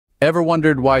Ever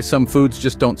wondered why some foods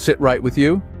just don't sit right with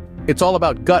you? It's all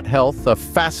about gut health, a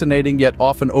fascinating yet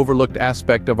often overlooked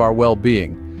aspect of our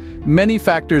well-being. Many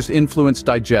factors influence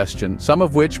digestion, some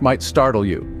of which might startle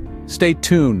you. Stay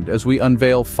tuned as we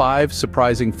unveil 5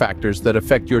 surprising factors that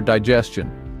affect your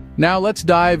digestion. Now let's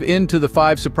dive into the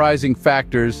 5 surprising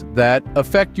factors that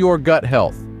affect your gut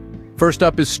health. First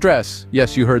up is stress.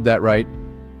 Yes, you heard that right.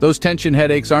 Those tension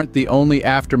headaches aren't the only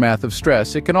aftermath of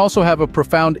stress. It can also have a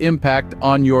profound impact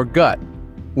on your gut.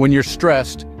 When you're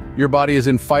stressed, your body is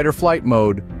in fight or flight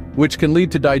mode, which can lead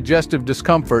to digestive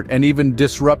discomfort and even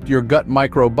disrupt your gut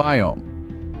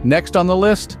microbiome. Next on the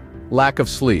list, lack of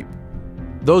sleep.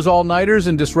 Those all-nighters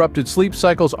and disrupted sleep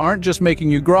cycles aren't just making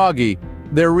you groggy,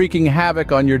 they're wreaking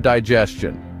havoc on your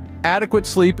digestion. Adequate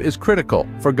sleep is critical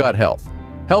for gut health,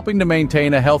 helping to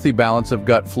maintain a healthy balance of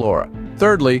gut flora.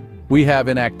 Thirdly, we have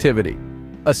inactivity.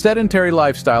 A sedentary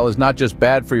lifestyle is not just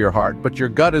bad for your heart, but your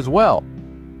gut as well.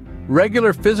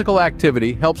 Regular physical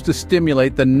activity helps to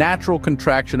stimulate the natural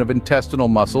contraction of intestinal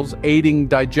muscles, aiding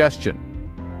digestion.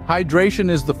 Hydration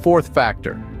is the 4th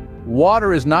factor.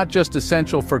 Water is not just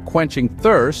essential for quenching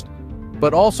thirst,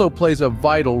 but also plays a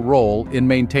vital role in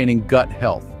maintaining gut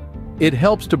health. It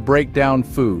helps to break down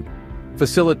food,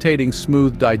 facilitating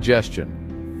smooth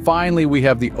digestion. Finally, we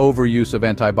have the overuse of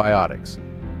antibiotics.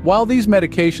 While these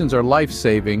medications are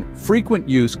life-saving, frequent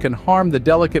use can harm the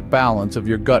delicate balance of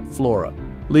your gut flora,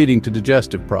 leading to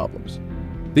digestive problems.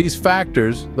 These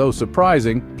factors, though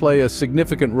surprising, play a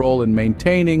significant role in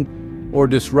maintaining or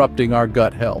disrupting our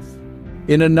gut health.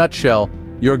 In a nutshell,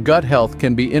 your gut health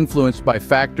can be influenced by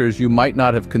factors you might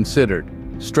not have considered.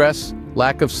 Stress,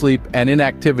 lack of sleep, and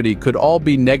inactivity could all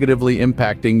be negatively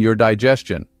impacting your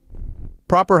digestion.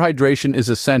 Proper hydration is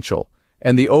essential,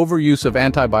 and the overuse of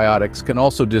antibiotics can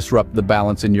also disrupt the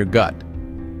balance in your gut.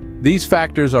 These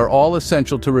factors are all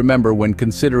essential to remember when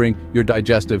considering your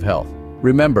digestive health.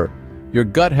 Remember, your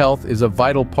gut health is a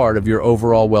vital part of your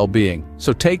overall well-being,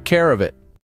 so take care of it.